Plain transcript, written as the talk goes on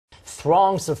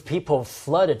Throngs of people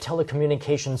flooded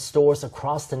telecommunications stores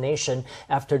across the nation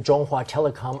after Chunghwa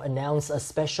Telecom announced a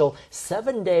special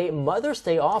 7-day Mother's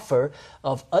Day offer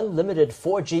of unlimited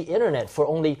 4G internet for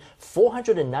only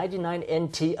 499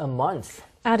 NT a month.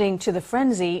 Adding to the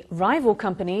frenzy, rival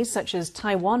companies such as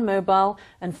Taiwan Mobile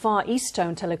and Far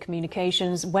Eastern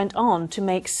Telecommunications went on to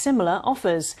make similar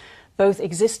offers. Both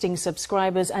existing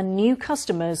subscribers and new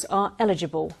customers are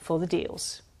eligible for the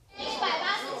deals.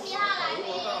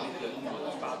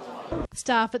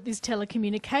 Staff at this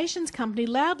telecommunications company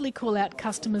loudly call out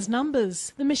customers'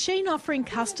 numbers. The machine offering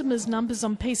customers' numbers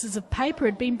on pieces of paper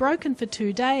had been broken for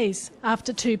 2 days.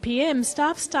 After 2 p.m,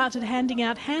 staff started handing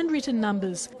out handwritten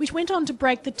numbers, which went on to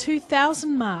break the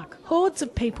 2,000 mark. Hordes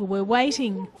of people were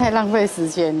waiting.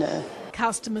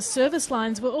 Customer service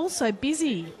lines were also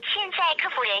busy.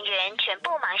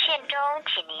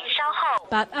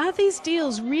 But are these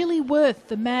deals really worth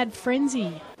the mad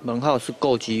frenzy?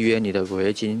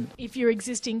 If your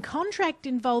existing contract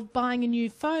involved buying a new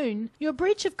phone, your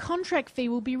breach of contract fee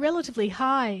will be relatively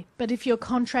high. But if your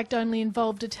contract only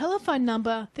involved a telephone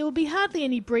number, there will be hardly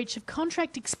any breach of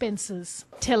contract expenses.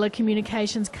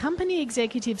 Telecommunications company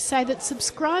executives say that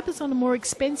subscribers on a more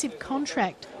expensive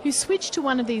contract who switch to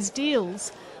one of these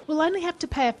deals will only have to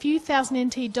pay a few thousand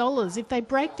NT dollars if they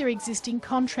break their existing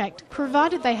contract,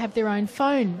 provided they have their own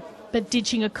phone. But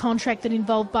ditching a contract that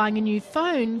involved buying a new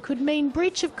phone could mean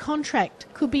breach of contract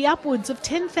could be upwards of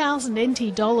 10,000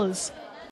 NT dollars.